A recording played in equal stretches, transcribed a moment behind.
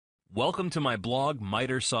Welcome to my blog,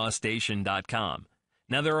 MiterSawStation.com.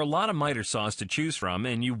 Now, there are a lot of miter saws to choose from,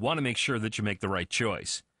 and you want to make sure that you make the right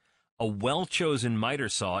choice. A well-chosen miter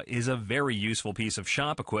saw is a very useful piece of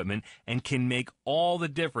shop equipment and can make all the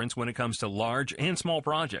difference when it comes to large and small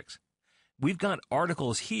projects. We've got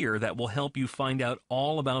articles here that will help you find out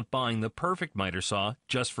all about buying the perfect miter saw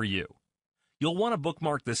just for you. You'll want to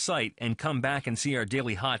bookmark the site and come back and see our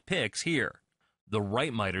daily hot picks here. The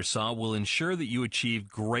right miter saw will ensure that you achieve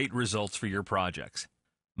great results for your projects.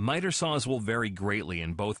 Miter saws will vary greatly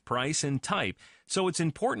in both price and type, so it's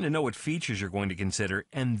important to know what features you're going to consider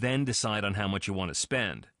and then decide on how much you want to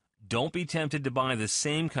spend. Don't be tempted to buy the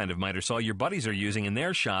same kind of miter saw your buddies are using in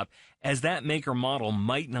their shop, as that maker model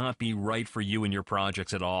might not be right for you and your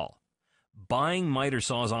projects at all. Buying miter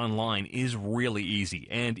saws online is really easy,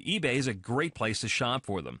 and eBay is a great place to shop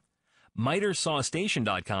for them.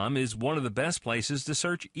 MiterSawStation.com is one of the best places to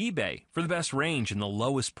search eBay for the best range and the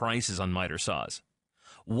lowest prices on miter saws.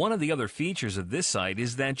 One of the other features of this site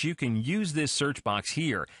is that you can use this search box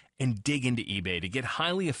here and dig into eBay to get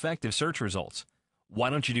highly effective search results. Why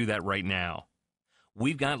don't you do that right now?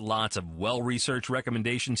 We've got lots of well-researched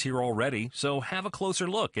recommendations here already, so have a closer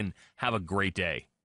look and have a great day.